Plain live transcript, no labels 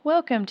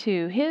Welcome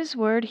to His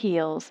Word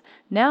Heals.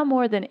 Now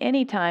more than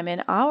any time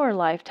in our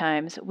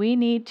lifetimes, we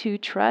need to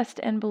trust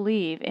and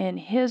believe in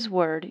His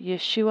Word,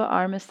 Yeshua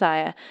our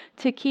Messiah,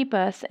 to keep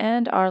us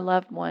and our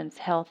loved ones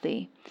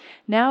healthy.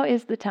 Now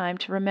is the time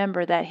to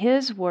remember that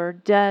His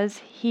Word does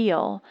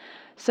heal.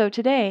 So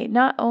today,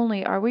 not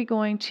only are we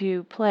going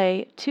to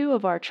play 2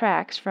 of our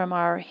tracks from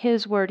our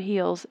His Word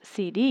Heals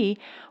CD,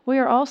 we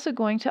are also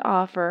going to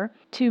offer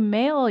to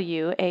mail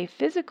you a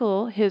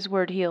physical His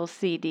Word Heals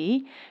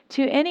CD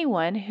to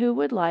anyone who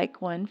would like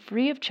one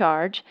free of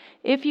charge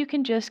if you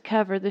can just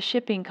cover the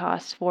shipping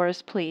costs for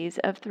us, please,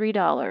 of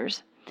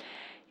 $3.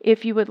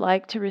 If you would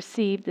like to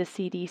receive the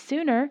CD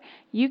sooner,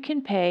 you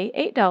can pay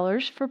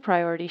 $8 for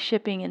priority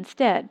shipping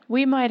instead.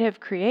 We might have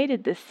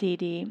created the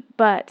CD,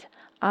 but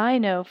I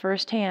know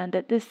firsthand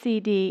that this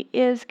CD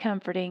is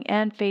comforting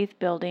and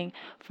faith-building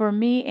for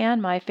me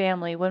and my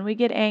family when we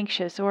get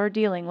anxious or are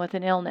dealing with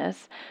an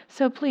illness.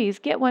 So please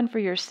get one for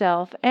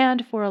yourself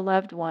and for a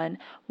loved one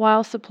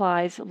while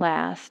supplies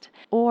last.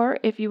 Or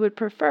if you would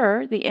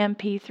prefer the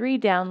MP3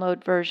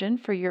 download version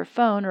for your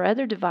phone or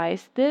other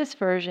device, this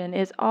version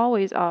is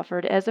always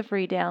offered as a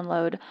free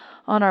download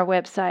on our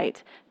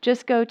website.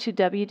 Just go to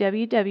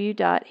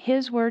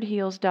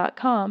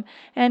www.hiswordheals.com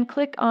and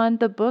click on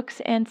the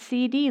Books and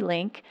CD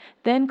link,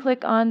 then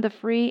click on the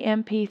free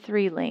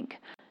MP3 link.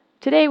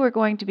 Today we're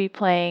going to be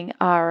playing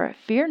our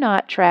Fear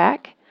Not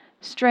track,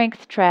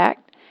 Strength track,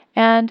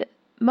 and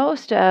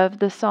most of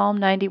the Psalm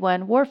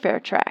 91 Warfare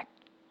track.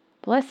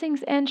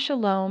 Blessings and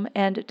shalom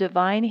and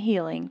divine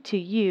healing to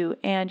you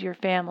and your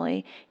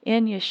family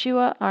in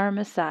Yeshua our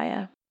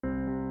Messiah.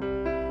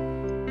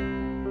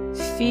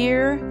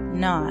 Fear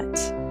not.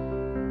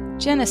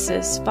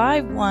 Genesis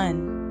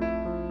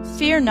 5:1.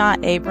 Fear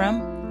not,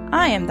 Abram,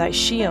 I am thy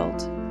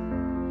shield.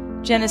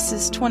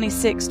 Genesis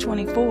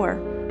 26:24.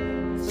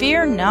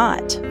 Fear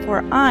not,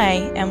 for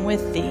I am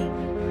with thee.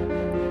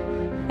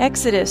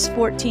 Exodus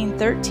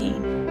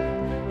 14:13.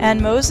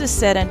 And Moses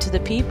said unto the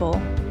people,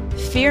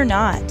 Fear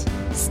not,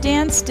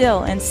 stand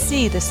still and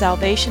see the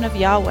salvation of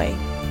Yahweh.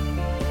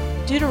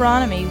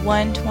 Deuteronomy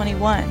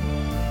 1:21.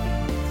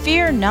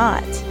 Fear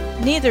not,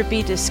 neither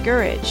be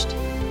discouraged.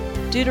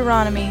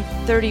 Deuteronomy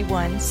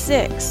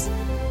 31:6.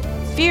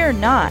 Fear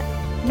not,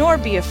 nor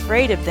be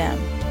afraid of them.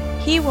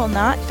 He will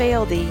not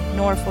fail thee,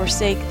 nor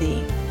forsake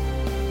thee.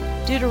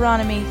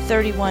 Deuteronomy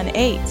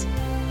 31:8.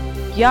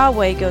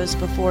 Yahweh goes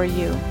before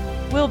you,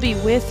 will be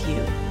with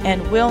you,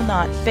 and will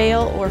not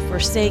fail or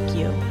forsake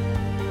you.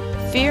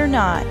 Fear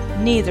not,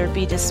 neither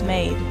be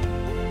dismayed.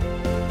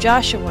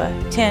 Joshua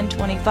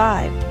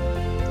 10:25.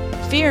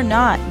 Fear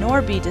not,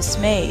 nor be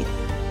dismayed.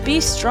 Be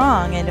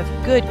strong and of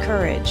good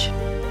courage.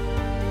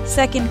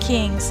 2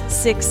 Kings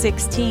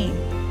 6:16.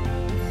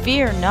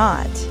 Fear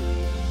not.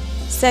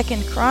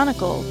 2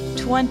 Chronicle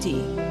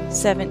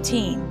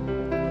 20:17.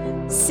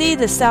 See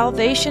the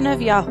salvation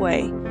of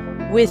Yahweh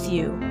with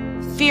you.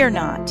 Fear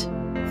not,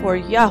 for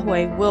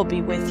Yahweh will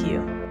be with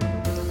you.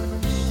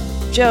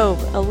 Job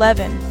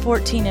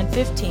 11:14 and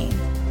 15.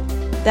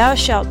 Thou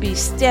shalt be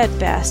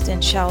steadfast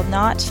and shalt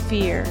not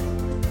fear.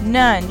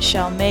 None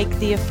shall make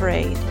thee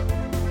afraid.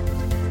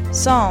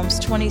 Psalms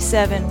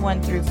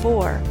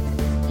 27:1-4.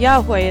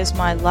 Yahweh is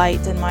my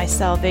light and my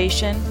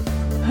salvation.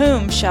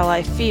 Whom shall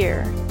I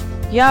fear?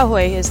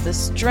 Yahweh is the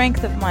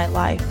strength of my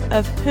life.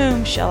 Of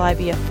whom shall I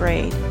be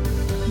afraid?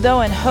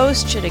 Though an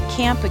host should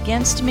encamp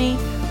against me,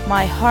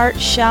 my heart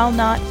shall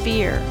not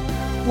fear.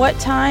 What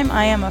time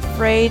I am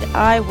afraid,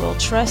 I will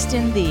trust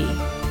in thee.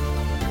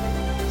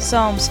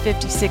 Psalms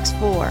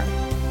 56:4.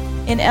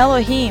 In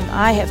Elohim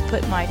I have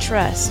put my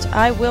trust.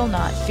 I will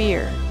not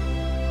fear.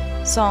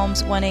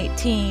 Psalms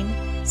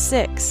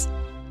 118:6.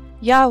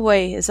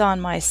 Yahweh is on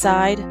my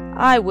side.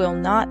 I will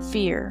not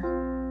fear.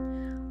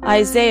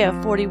 Isaiah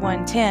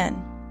 41:10.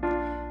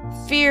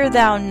 Fear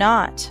thou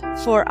not,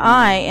 for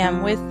I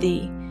am with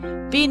thee.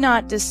 Be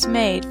not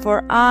dismayed,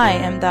 for I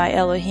am thy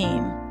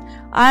Elohim.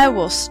 I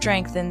will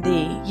strengthen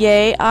thee,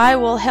 yea, I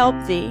will help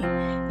thee.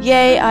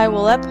 Yea, I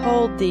will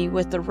uphold thee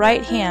with the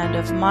right hand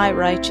of my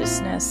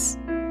righteousness.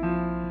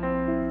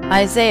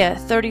 Isaiah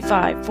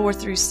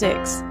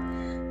 35:4-6.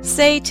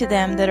 Say to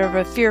them that are of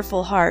a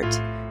fearful heart,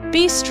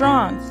 Be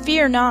strong,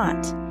 fear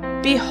not.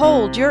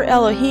 Behold, your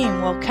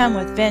Elohim will come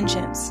with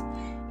vengeance,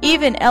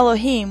 even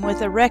Elohim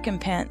with a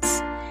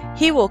recompense.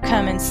 He will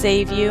come and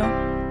save you.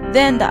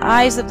 Then the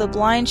eyes of the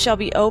blind shall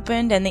be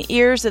opened, and the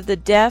ears of the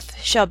deaf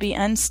shall be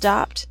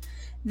unstopped.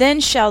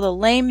 Then shall the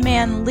lame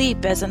man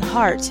leap as an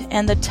hart,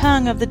 and the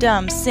tongue of the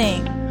dumb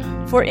sing.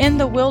 For in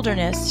the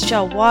wilderness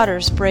shall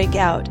waters break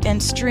out,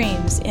 and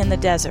streams in the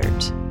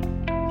desert.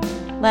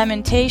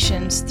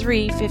 Lamentations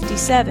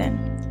 3:57.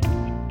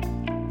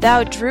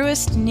 Thou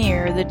drewest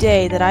near the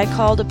day that I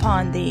called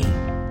upon thee.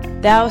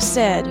 Thou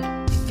said,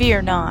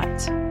 Fear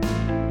not.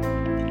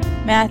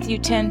 Matthew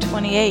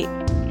 10:28.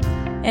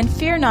 And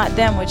fear not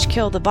them which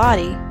kill the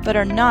body, but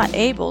are not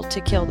able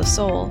to kill the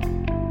soul.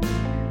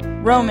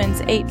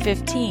 Romans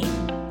 8:15.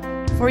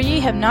 For ye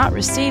have not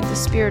received the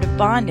spirit of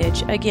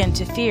bondage again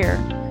to fear,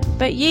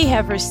 but ye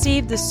have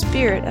received the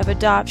spirit of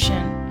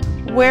adoption,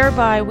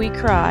 whereby we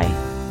cry,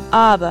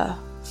 Abba,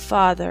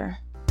 Father.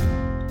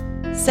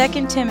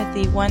 2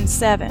 Timothy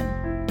 1:7.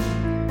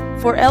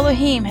 For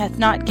Elohim hath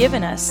not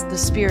given us the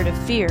spirit of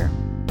fear.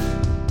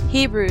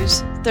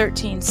 Hebrews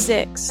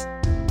 13:6.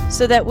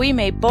 So that we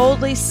may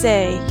boldly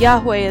say,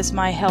 Yahweh is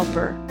my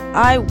helper,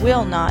 I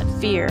will not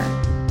fear.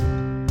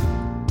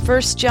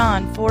 1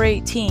 John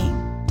 4:18.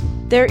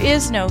 There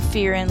is no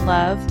fear in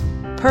love.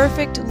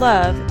 Perfect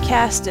love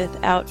casteth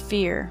out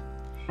fear.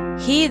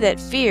 He that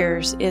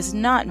fears is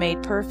not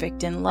made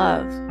perfect in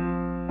love.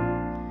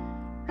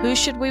 Who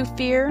should we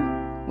fear?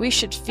 We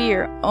should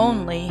fear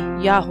only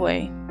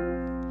Yahweh.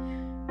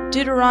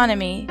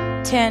 Deuteronomy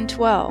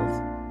 10:12.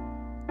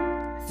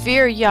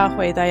 Fear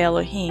Yahweh thy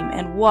Elohim,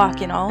 and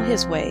walk in all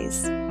his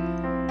ways.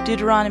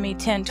 Deuteronomy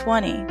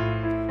 10:20.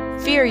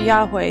 Fear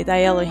Yahweh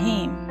thy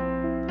Elohim.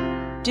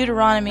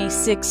 Deuteronomy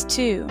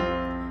 6:2.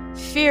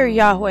 Fear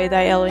Yahweh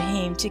thy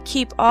Elohim, to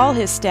keep all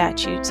his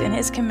statutes and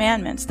his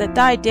commandments, that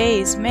thy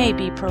days may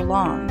be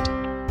prolonged.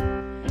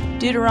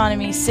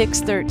 Deuteronomy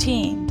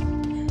 6:13.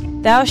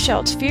 Thou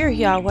shalt fear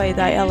Yahweh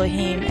thy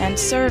Elohim, and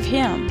serve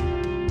him.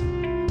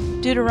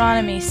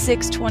 Deuteronomy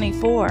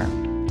 6:24.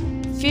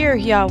 Fear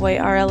Yahweh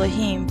our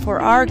Elohim for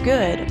our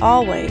good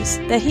always,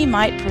 that he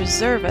might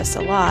preserve us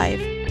alive.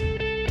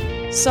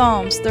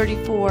 Psalms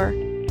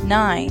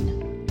 34:9.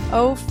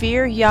 O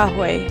fear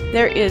Yahweh,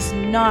 there is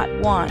not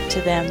want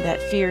to them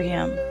that fear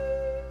him.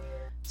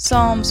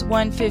 Psalms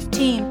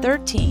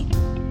 115:13.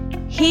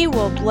 He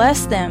will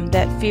bless them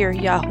that fear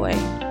Yahweh.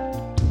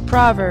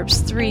 Proverbs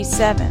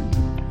 3:7.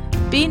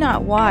 Be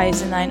not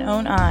wise in thine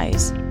own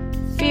eyes.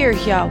 Fear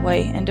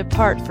Yahweh and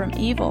depart from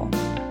evil.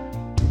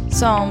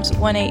 Psalms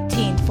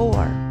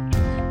 118:4.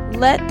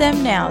 Let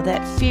them now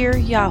that fear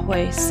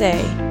Yahweh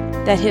say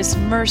that his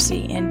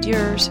mercy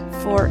endures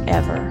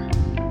forever.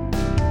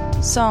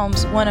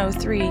 Psalms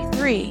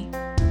 103:3.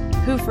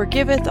 Who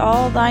forgiveth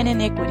all thine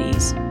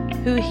iniquities,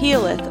 who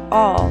healeth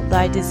all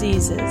thy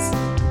diseases.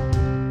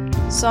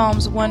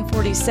 Psalms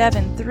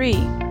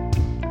 147:3.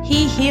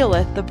 He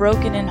healeth the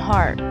broken in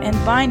heart,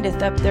 and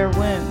bindeth up their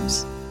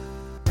wounds.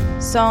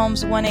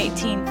 Psalms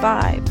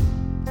 118:5.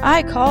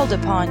 I called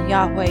upon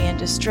Yahweh in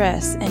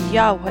distress, and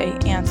Yahweh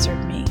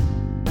answered me.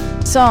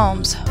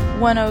 Psalms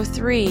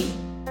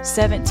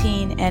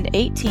 103:17 and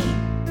 18.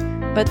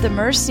 But the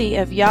mercy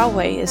of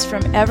Yahweh is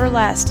from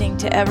everlasting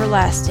to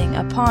everlasting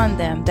upon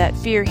them that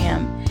fear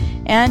him,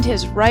 and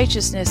his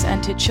righteousness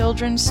unto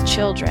children's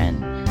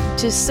children,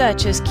 to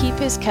such as keep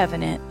his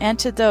covenant, and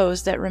to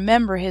those that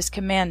remember his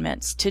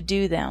commandments to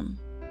do them.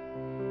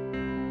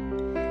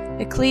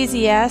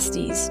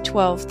 Ecclesiastes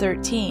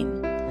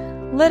 12:13.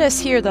 Let us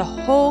hear the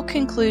whole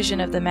conclusion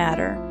of the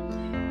matter.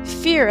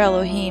 Fear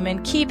Elohim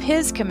and keep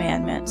his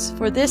commandments,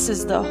 for this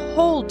is the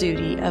whole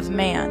duty of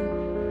man.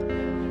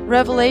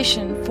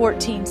 Revelation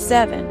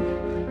 14:7.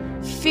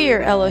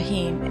 Fear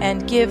Elohim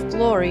and give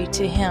glory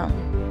to him.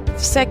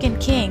 2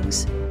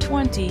 Kings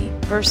 20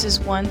 verses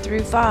 1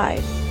 through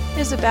 5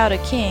 is about a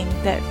king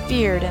that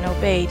feared and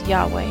obeyed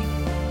Yahweh.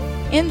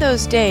 In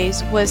those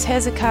days was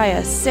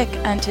Hezekiah sick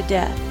unto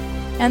death,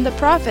 and the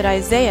prophet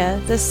Isaiah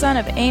the son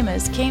of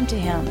Amoz came to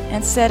him,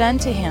 and said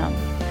unto him,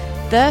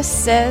 Thus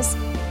says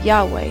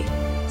Yahweh,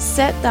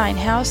 Set thine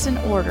house in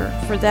order,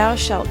 for thou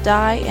shalt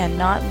die and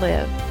not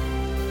live.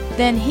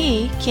 Then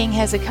he, King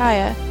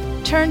Hezekiah,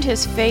 turned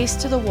his face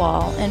to the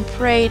wall, and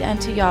prayed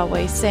unto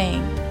Yahweh,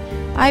 saying,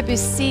 I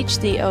beseech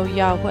thee, O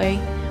Yahweh,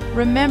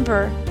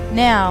 remember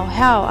now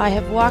how I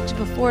have walked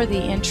before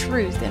thee in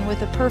truth and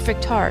with a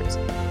perfect heart,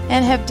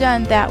 and have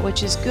done that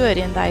which is good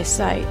in thy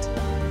sight.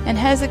 And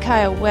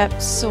Hezekiah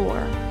wept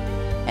sore.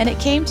 And it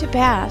came to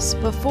pass,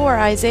 before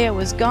Isaiah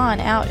was gone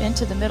out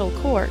into the middle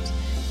court,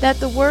 that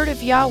the word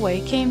of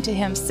Yahweh came to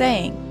him,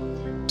 saying,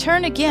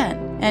 Turn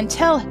again, and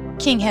tell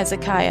King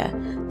Hezekiah,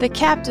 the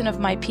captain of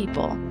my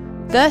people,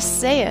 Thus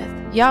saith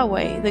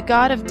Yahweh, the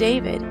God of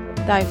David,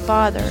 thy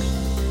father,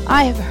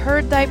 I have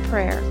heard thy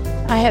prayer,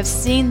 I have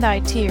seen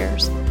thy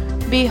tears.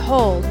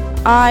 Behold,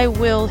 I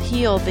will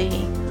heal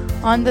thee.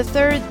 On the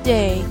third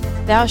day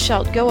thou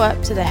shalt go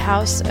up to the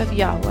house of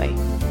Yahweh.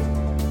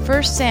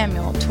 1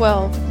 Samuel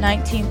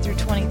 12:19 through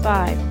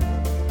 25.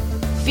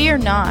 Fear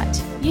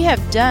not, ye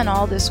have done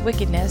all this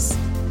wickedness,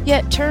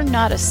 yet turn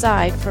not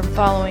aside from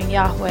following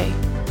Yahweh,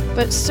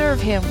 but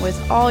serve him with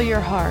all your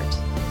heart.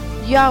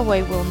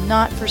 Yahweh will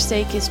not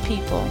forsake his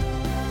people,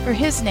 for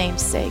his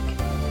name's sake,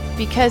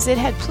 because it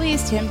had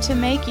pleased him to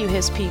make you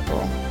his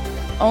people.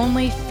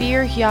 Only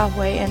fear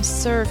Yahweh and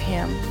serve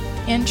him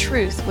in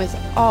truth with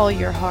all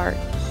your heart.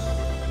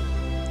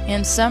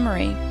 In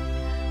summary,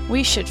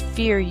 we should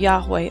fear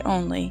Yahweh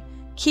only,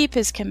 keep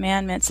his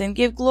commandments, and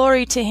give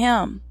glory to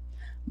him.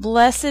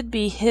 Blessed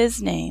be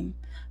his name.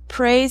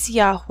 Praise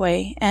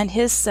Yahweh and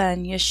his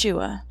Son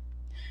Yeshua.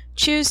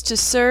 Choose to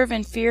serve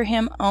and fear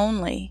him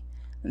only.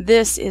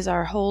 This is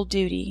our whole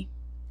duty.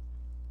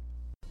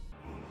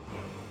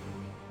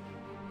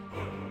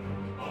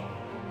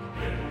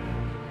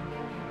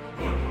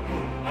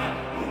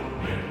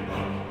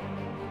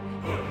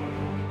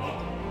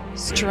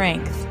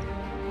 Strength.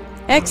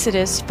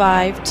 Exodus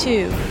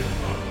 5:2.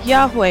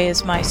 Yahweh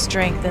is my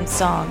strength and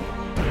song.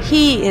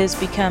 He is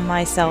become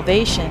my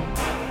salvation.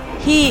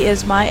 He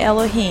is my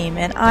Elohim,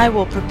 and I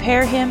will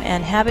prepare him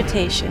an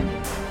habitation.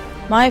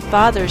 My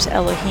father's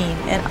Elohim,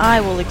 and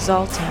I will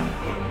exalt him.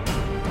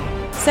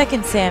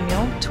 2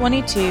 Samuel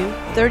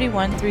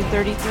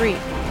 22:31-33.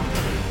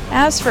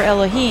 As for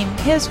Elohim,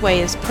 his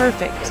way is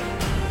perfect.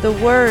 The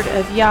word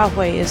of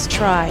Yahweh is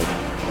tried.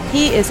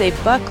 He is a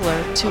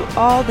buckler to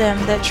all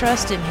them that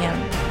trust in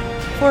him.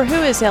 For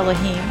who is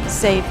Elohim,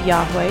 save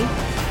Yahweh?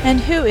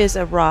 And who is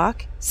a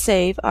rock,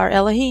 save our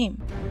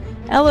Elohim?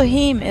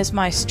 Elohim is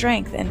my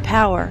strength and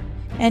power,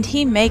 and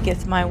he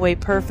maketh my way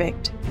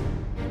perfect.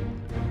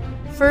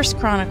 1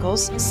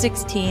 Chronicles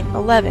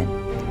 16:11.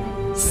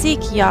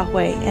 Seek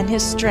Yahweh and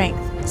his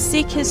strength,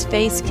 seek his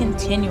face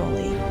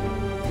continually.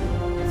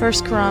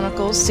 1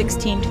 Chronicles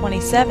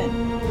 16:27.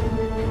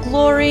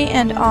 Glory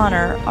and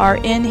honor are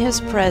in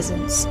his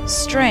presence,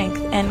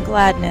 strength and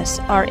gladness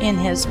are in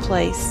his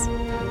place.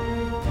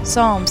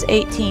 Psalms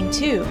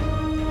 18:2.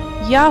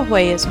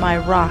 Yahweh is my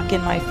rock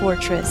and my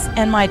fortress,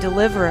 and my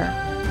deliverer,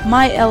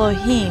 my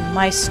Elohim,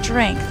 my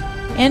strength,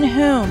 in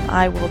whom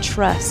I will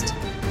trust,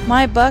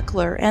 my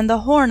buckler and the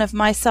horn of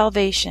my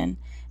salvation,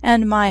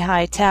 and my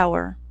high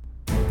tower.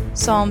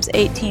 Psalms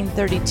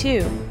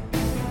 18:32.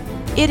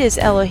 It is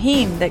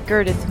Elohim that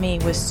girdeth me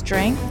with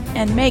strength,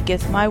 and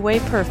maketh my way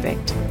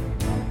perfect.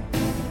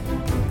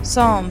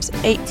 Psalms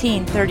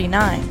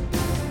 18:39.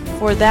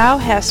 For thou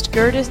hast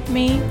girded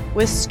me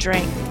with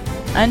strength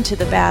unto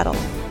the battle.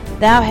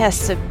 Thou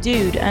hast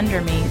subdued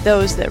under me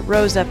those that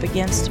rose up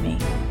against me.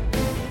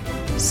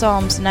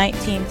 Psalms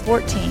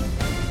 19:14.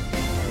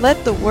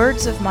 Let the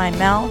words of my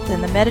mouth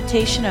and the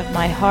meditation of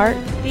my heart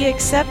be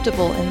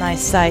acceptable in thy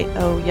sight,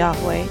 O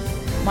Yahweh,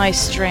 my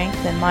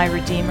strength and my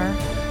Redeemer.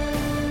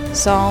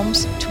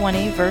 Psalms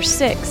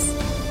 20:6.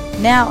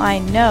 Now I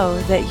know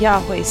that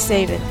Yahweh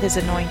saveth his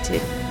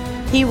anointed.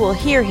 He will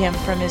hear him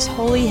from his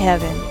holy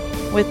heaven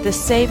with the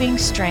saving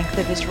strength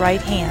of his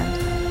right hand.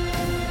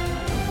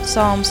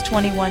 Psalms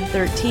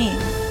 21:13.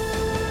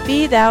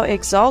 Be thou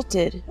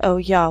exalted, O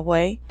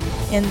Yahweh,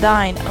 in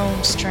thine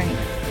own strength.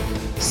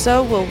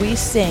 So will we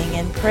sing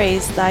and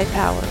praise thy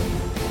power.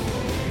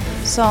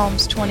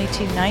 Psalms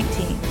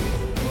 22:19.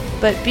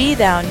 But be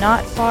thou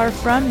not far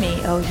from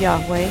me, O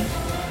Yahweh,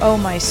 O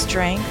my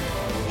strength,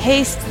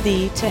 haste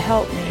thee to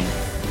help me.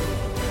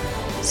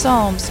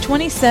 Psalms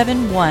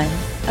 27:1,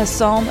 a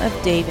psalm of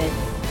David.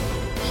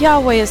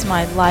 Yahweh is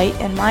my light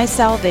and my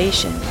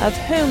salvation, of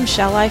whom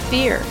shall I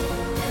fear?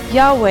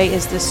 Yahweh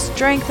is the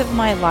strength of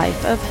my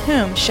life, of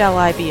whom shall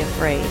I be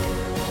afraid?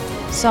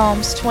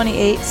 Psalms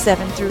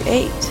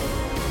 28:7-8.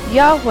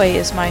 Yahweh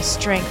is my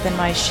strength and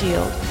my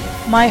shield.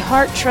 My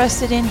heart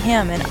trusted in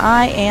him, and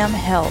I am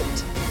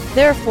helped.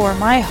 Therefore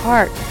my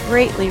heart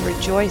greatly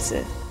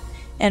rejoiceth,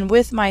 and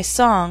with my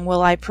song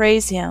will I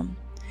praise him.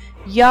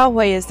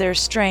 Yahweh is their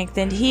strength,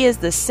 and he is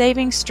the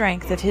saving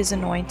strength of his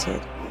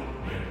anointed.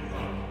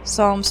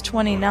 Psalms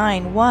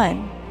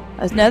 29:1,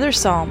 another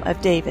psalm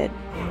of David.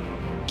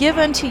 Give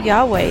unto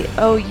Yahweh,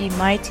 O ye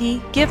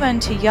mighty, give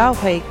unto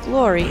Yahweh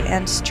glory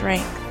and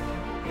strength.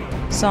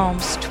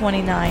 Psalms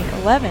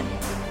 29:11.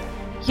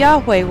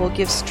 Yahweh will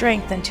give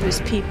strength unto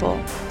his people.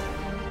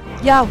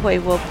 Yahweh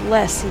will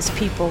bless his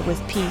people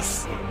with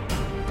peace.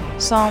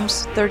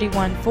 Psalms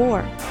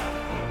 31:4.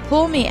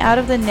 Pull me out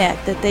of the net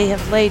that they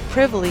have laid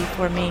privily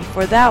for me,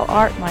 for thou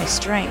art my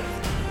strength.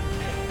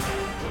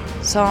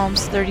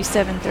 Psalms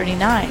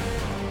 37:39.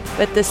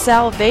 But the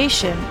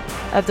salvation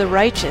of the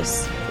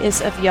righteous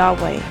is of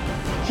Yahweh.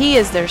 He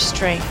is their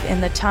strength in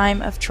the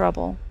time of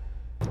trouble.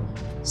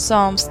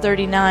 Psalms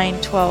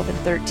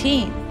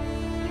 39:12-13.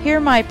 Hear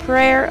my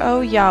prayer,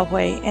 O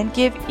Yahweh, and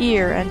give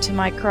ear unto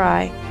my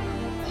cry.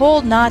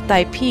 Hold not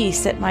thy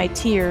peace at my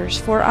tears,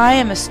 for I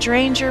am a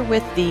stranger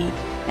with thee,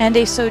 and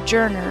a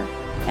sojourner,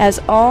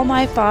 as all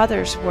my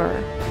fathers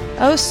were.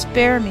 O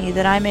spare me,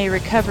 that I may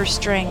recover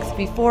strength,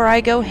 before I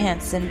go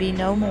hence and be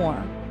no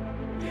more.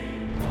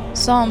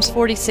 Psalms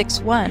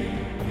 46:1.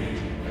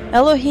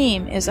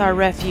 Elohim is our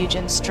refuge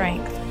and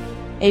strength,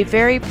 a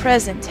very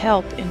present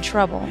help in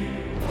trouble.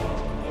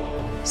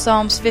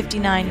 Psalms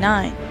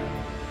 59:9.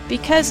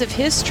 Because of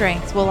his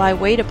strength will I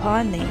wait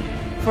upon thee,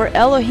 for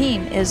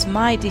Elohim is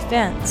my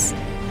defense.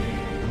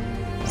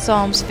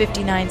 Psalms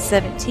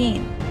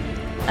 59:17.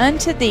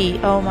 Unto thee,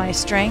 O my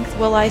strength,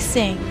 will I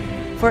sing,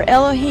 for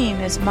Elohim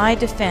is my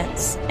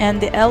defense, and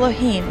the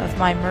Elohim of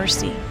my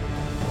mercy.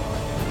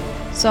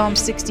 Psalm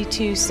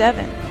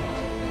 62:7.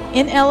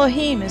 In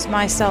Elohim is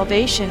my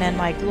salvation and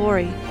my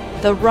glory.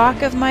 The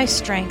rock of my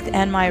strength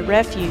and my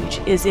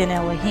refuge is in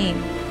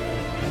Elohim.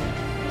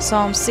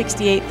 Psalm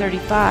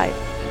 68:35.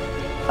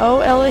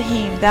 O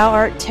Elohim, thou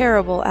art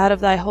terrible out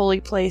of thy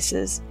holy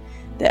places.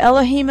 The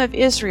Elohim of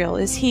Israel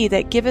is he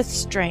that giveth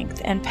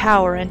strength and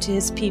power unto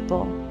his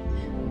people.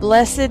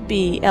 Blessed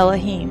be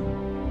Elohim.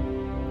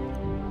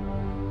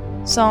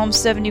 Psalm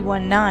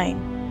 71:9.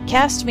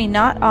 Cast me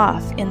not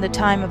off in the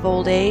time of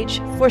old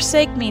age,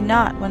 forsake me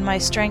not when my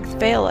strength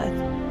faileth.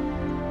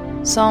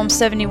 Psalm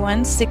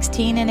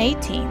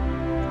 71:16-18.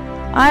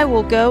 I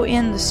will go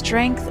in the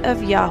strength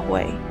of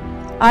Yahweh.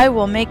 I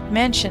will make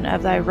mention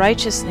of thy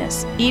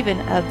righteousness, even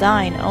of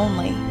thine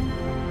only.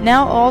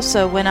 Now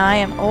also when I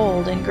am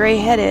old and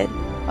gray-headed,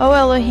 O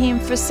Elohim,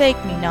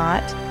 forsake me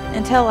not,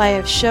 until I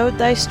have showed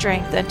thy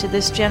strength unto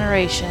this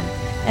generation,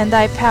 and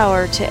thy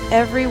power to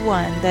every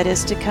one that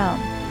is to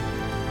come.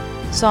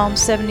 Psalm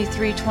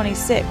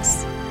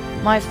 73:26.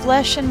 My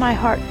flesh and my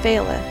heart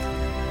faileth,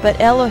 but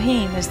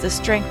Elohim is the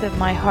strength of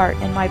my heart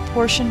and my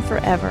portion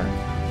forever.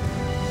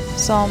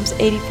 Psalms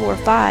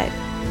 84:5.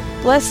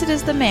 Blessed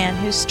is the man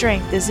whose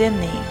strength is in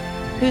thee,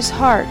 whose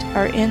heart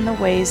are in the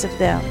ways of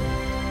them.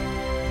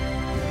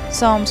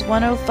 Psalms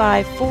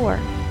 105:4.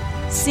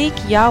 Seek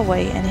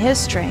Yahweh and his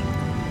strength,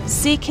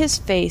 seek his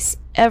face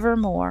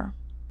evermore.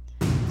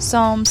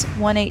 Psalms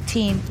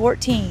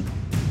 118:14.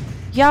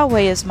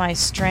 Yahweh is my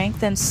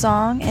strength and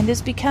song, and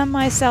is become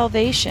my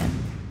salvation.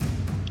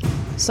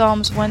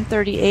 Psalms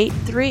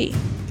 138:3.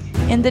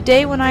 In the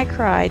day when I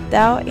cried,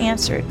 thou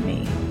answered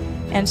me,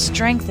 and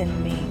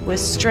strengthened me with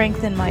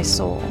strength in my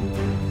soul.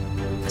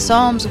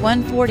 Psalms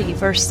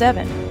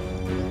 140:7.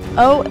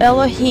 O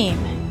Elohim,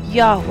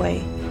 Yahweh,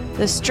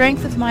 the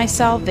strength of my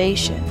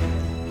salvation,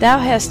 thou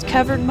hast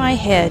covered my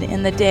head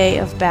in the day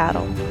of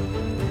battle.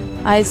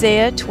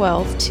 Isaiah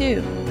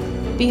 12:2.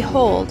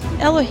 Behold,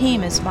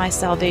 Elohim is my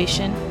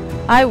salvation.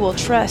 I will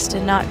trust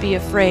and not be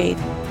afraid.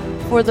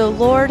 For the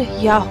Lord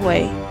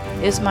Yahweh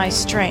is my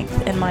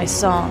strength and my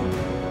song.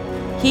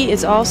 He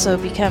is also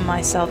become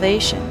my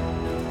salvation.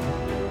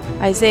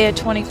 Isaiah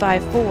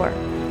 25:4.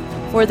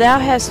 For thou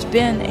hast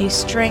been a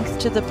strength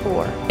to the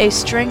poor, a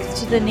strength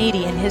to the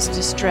needy in his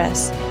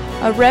distress,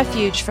 a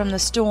refuge from the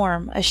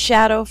storm, a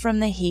shadow from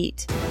the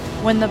heat,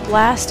 when the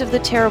blast of the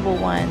terrible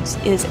ones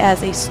is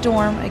as a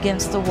storm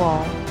against the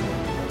wall.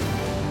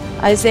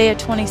 Isaiah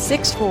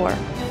 26:4.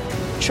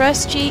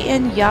 Trust ye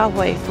in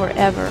Yahweh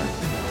forever,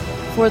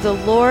 for the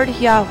Lord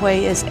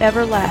Yahweh is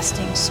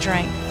everlasting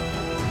strength.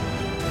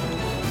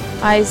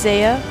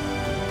 Isaiah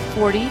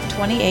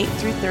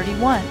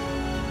 40:28-31.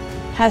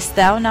 Hast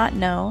thou not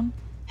known,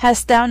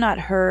 hast thou not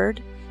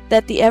heard,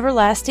 that the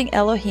everlasting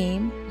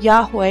Elohim,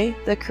 Yahweh,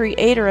 the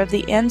Creator of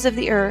the ends of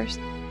the earth,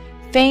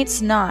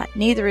 faints not,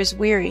 neither is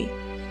weary.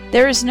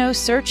 There is no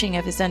searching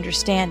of his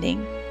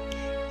understanding.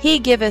 He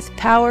giveth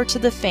power to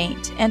the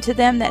faint, and to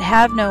them that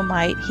have no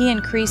might he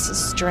increases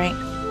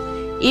strength.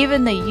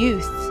 Even the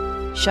youth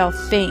shall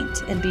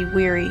faint and be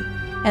weary,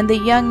 and the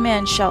young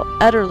men shall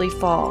utterly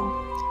fall.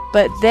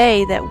 But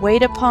they that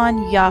wait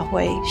upon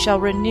Yahweh shall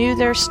renew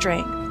their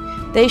strength.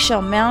 They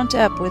shall mount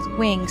up with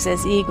wings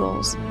as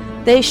eagles.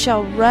 They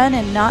shall run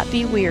and not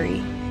be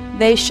weary.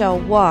 They shall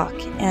walk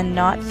and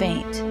not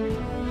faint.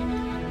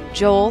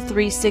 Joel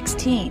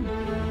 3:16.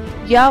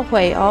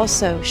 Yahweh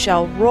also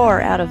shall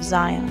roar out of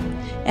Zion,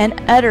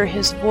 and utter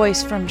his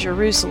voice from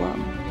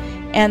Jerusalem,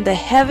 and the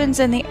heavens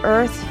and the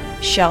earth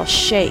shall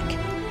shake.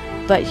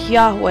 But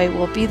Yahweh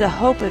will be the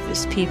hope of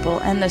his people,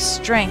 and the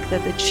strength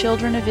of the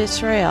children of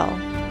Israel.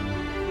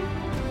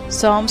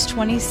 Psalms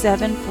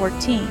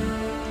 27:14.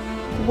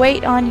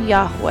 Wait on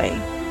Yahweh.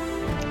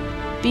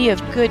 Be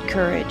of good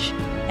courage,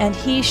 and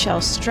he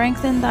shall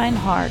strengthen thine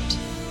heart.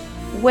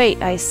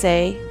 Wait, I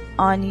say,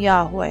 on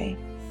Yahweh.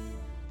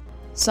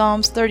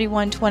 Psalms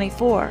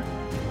 31:24.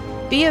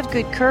 Be of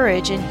good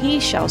courage, and he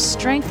shall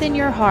strengthen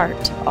your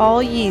heart,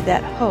 all ye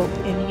that hope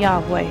in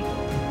Yahweh.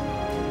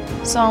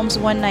 Psalms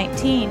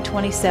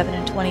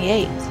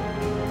 119:27-28.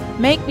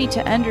 Make me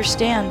to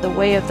understand the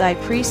way of thy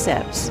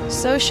precepts,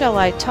 so shall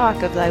I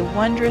talk of thy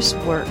wondrous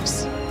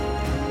works.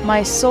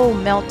 My soul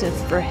melteth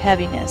for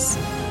heaviness.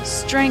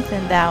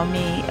 Strengthen thou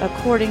me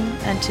according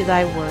unto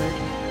thy word.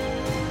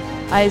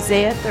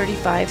 Isaiah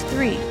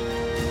 35:3.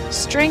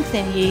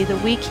 Strengthen ye the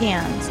weak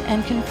hands,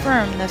 and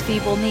confirm the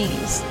feeble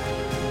knees.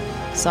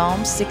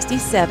 Psalm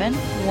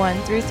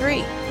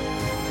 67:1-3.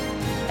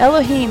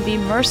 Elohim, be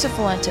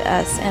merciful unto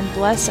us, and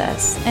bless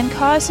us, and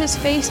cause his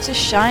face to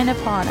shine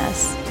upon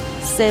us.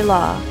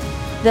 Selah,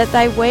 that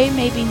thy way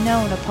may be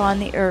known upon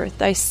the earth,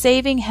 thy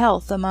saving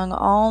health among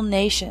all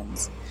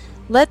nations.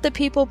 Let the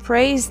people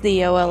praise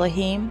thee, O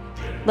Elohim.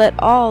 Let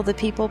all the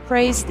people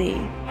praise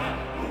thee.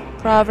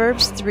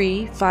 Proverbs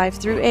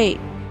 3:5-8.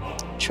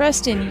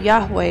 Trust in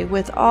Yahweh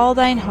with all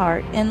thine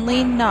heart, and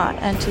lean not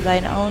unto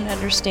thine own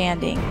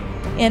understanding.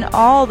 In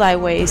all thy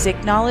ways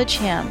acknowledge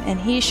him, and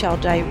he shall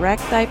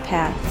direct thy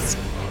paths.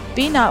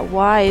 Be not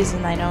wise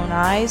in thine own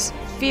eyes.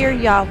 Fear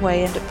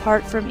Yahweh, and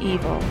depart from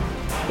evil.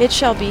 It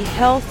shall be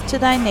health to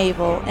thy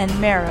navel, and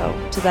marrow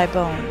to thy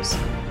bones.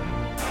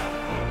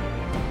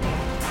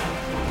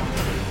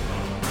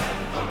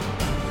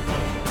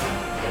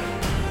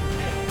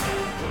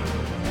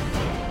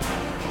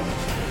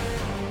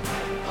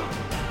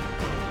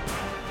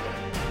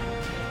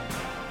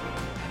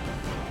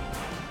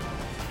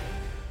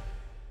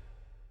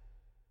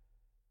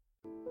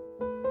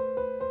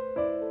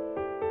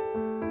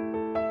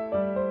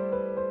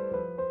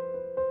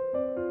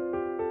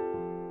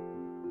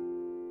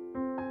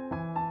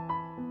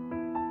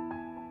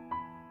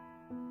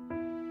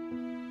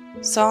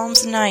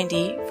 Psalms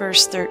 90,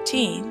 verse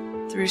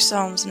 13, through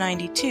Psalms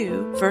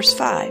 92, verse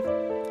 5.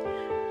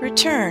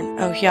 Return,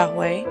 O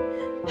Yahweh,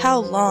 how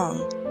long?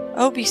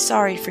 Oh, be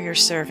sorry for your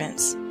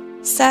servants.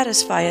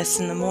 Satisfy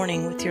us in the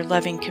morning with your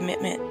loving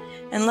commitment,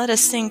 and let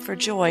us sing for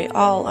joy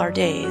all our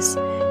days.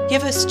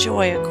 Give us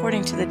joy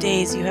according to the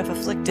days you have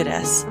afflicted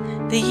us,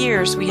 the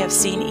years we have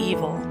seen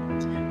evil.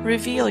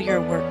 Reveal your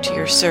work to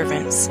your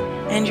servants,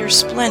 and your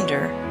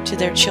splendor to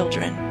their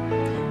children.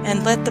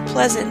 And let the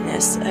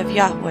pleasantness of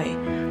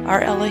Yahweh,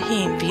 our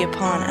Elohim, be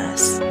upon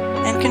us,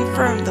 and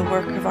confirm the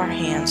work of our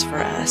hands for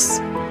us.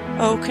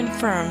 O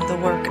confirm the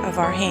work of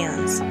our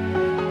hands.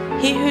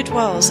 He who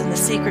dwells in the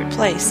secret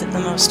place of the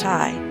Most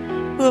High,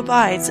 who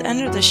abides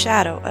under the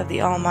shadow of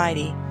the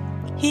Almighty,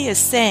 he is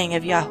saying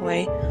of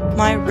Yahweh,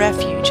 my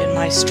refuge and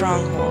my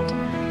stronghold,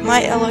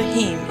 my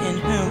Elohim in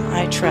whom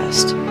I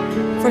trust.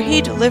 For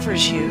he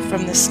delivers you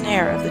from the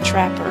snare of the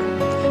trapper,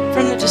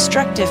 from the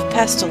destructive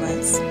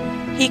pestilence.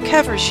 He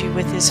covers you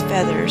with his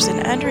feathers,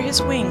 and under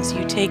his wings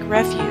you take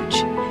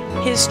refuge.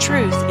 His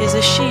truth is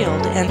a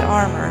shield and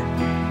armor.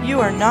 You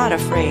are not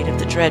afraid of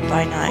the dread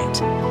by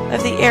night,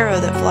 of the arrow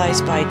that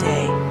flies by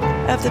day,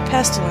 of the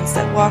pestilence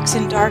that walks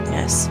in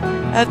darkness,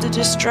 of the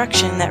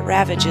destruction that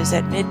ravages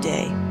at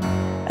midday.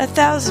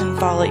 1,000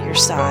 fall at your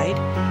side,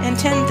 and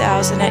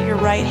 10,000 at your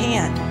right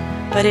hand,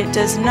 but it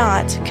does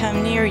not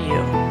come near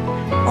you.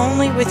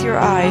 Only with your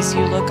eyes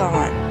you look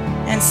on,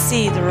 and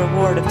see the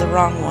reward of the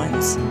wrong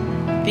ones.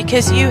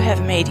 Because you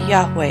have made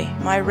Yahweh,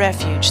 my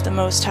refuge, the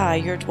Most High,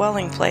 your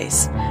dwelling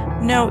place,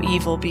 no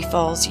evil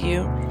befalls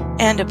you,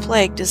 and a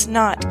plague does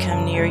not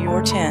come near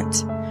your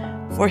tent.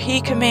 For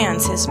he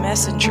commands his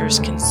messengers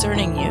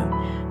concerning you,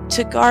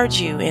 to guard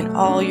you in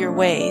all your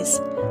ways.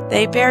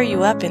 They bear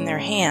you up in their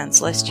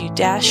hands, lest you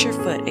dash your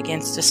foot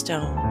against a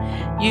stone.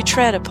 You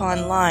tread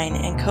upon lion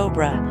and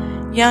cobra,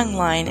 young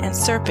lion and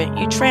serpent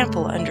you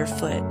trample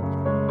underfoot.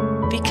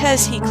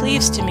 Because he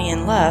cleaves to me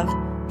in love,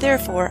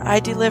 therefore I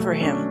deliver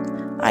him.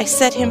 I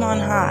set him on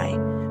high,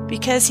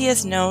 because he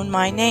has known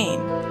my name.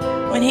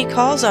 When he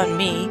calls on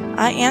me,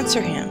 I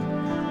answer him.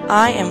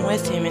 I am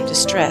with him in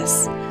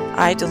distress.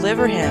 I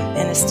deliver him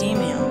and esteem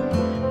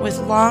him. With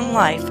long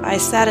life I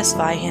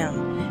satisfy him,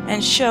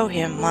 and show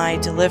him my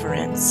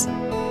deliverance.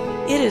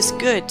 It is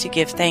good to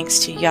give thanks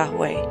to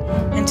Yahweh,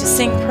 and to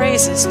sing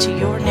praises to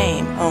your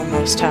name, O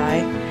Most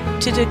High,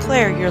 to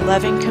declare your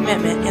loving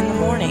commitment in the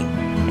morning,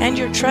 and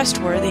your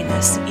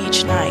trustworthiness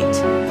each night,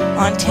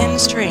 on 10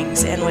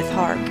 strings and with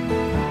harp,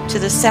 to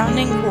the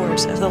sounding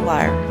chords of the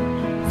lyre.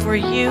 For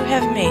you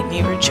have made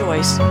me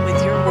rejoice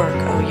with your work,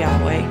 O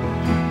Yahweh.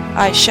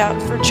 I shout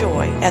for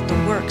joy at the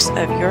works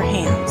of your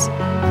hands.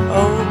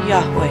 O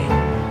Yahweh,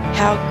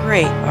 how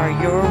great are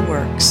your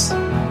works!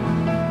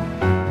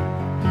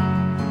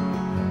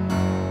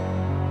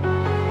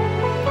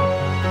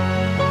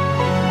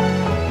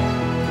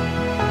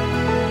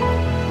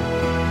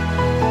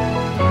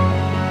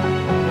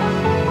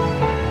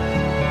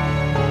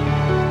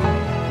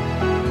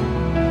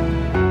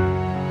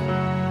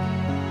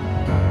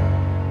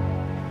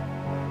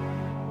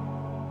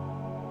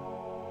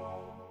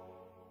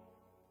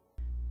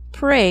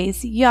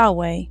 Praise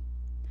Yahweh.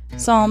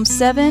 Psalm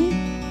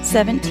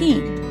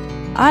 7:17.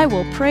 I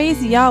will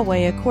praise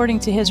Yahweh according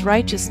to his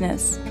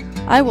righteousness.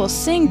 I will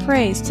sing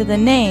praise to the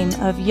name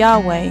of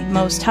Yahweh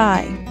Most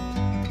High.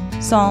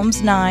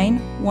 Psalms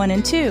 9:1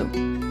 and 2.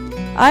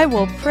 I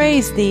will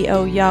praise thee,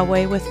 O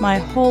Yahweh, with my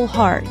whole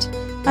heart.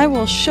 I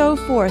will show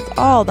forth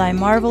all thy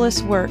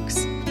marvelous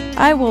works.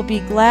 I will be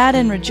glad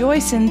and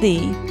rejoice in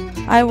thee.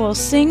 I will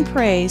sing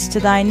praise to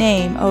thy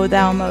name, O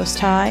thou Most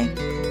High.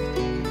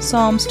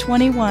 Psalms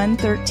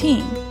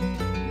 21:13.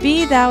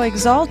 Be thou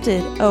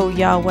exalted, O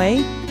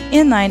Yahweh,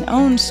 in thine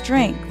own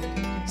strength.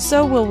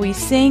 So will we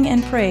sing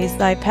and praise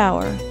thy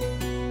power.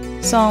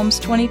 Psalms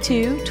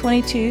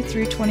 22:22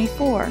 through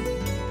 24.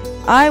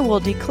 I will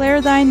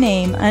declare thy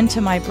name unto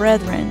my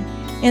brethren.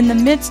 In the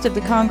midst of the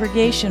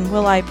congregation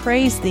will I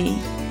praise thee.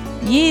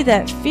 Ye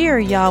that fear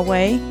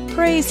Yahweh,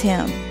 praise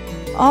him.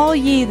 All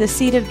ye the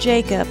seed of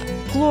Jacob,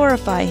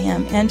 glorify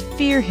him and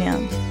fear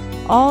him.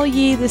 All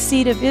ye the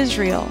seed of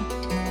Israel,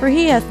 for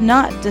he hath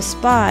not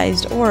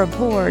despised or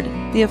abhorred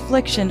the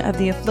affliction of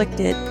the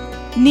afflicted,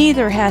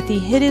 neither hath he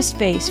hid his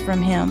face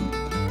from him.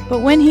 But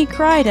when he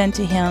cried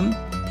unto him,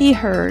 he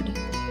heard.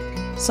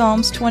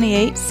 Psalms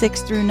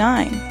 28:6 through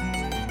 9.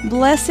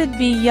 Blessed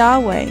be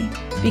Yahweh,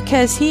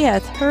 because he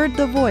hath heard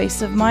the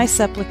voice of my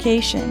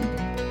supplication.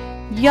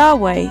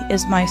 Yahweh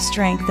is my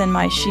strength and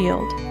my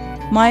shield.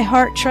 My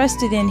heart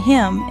trusted in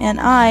him, and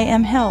I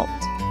am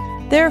helped.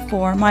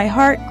 Therefore my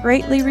heart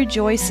greatly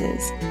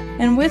rejoices,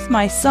 and with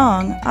my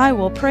song I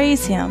will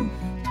praise him.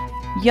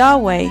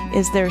 Yahweh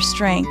is their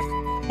strength,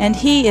 and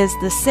he is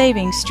the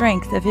saving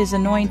strength of his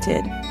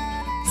anointed.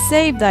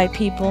 Save thy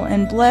people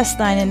and bless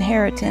thine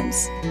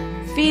inheritance.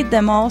 Feed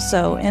them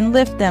also and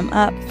lift them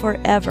up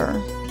forever.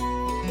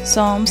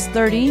 Psalms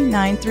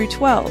 30:9 through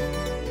 12.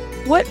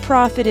 What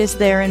profit is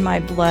there in my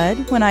blood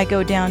when I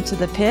go down to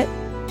the pit?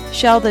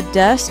 Shall the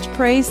dust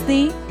praise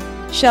thee?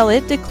 Shall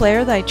it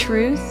declare thy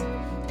truth?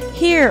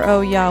 Hear,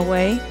 O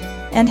Yahweh,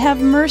 and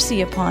have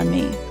mercy upon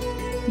me.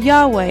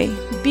 Yahweh,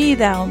 be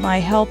thou my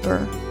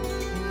helper.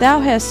 Thou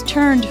hast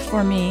turned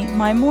for me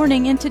my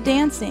mourning into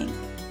dancing.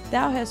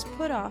 Thou hast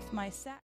put off my sackcloth.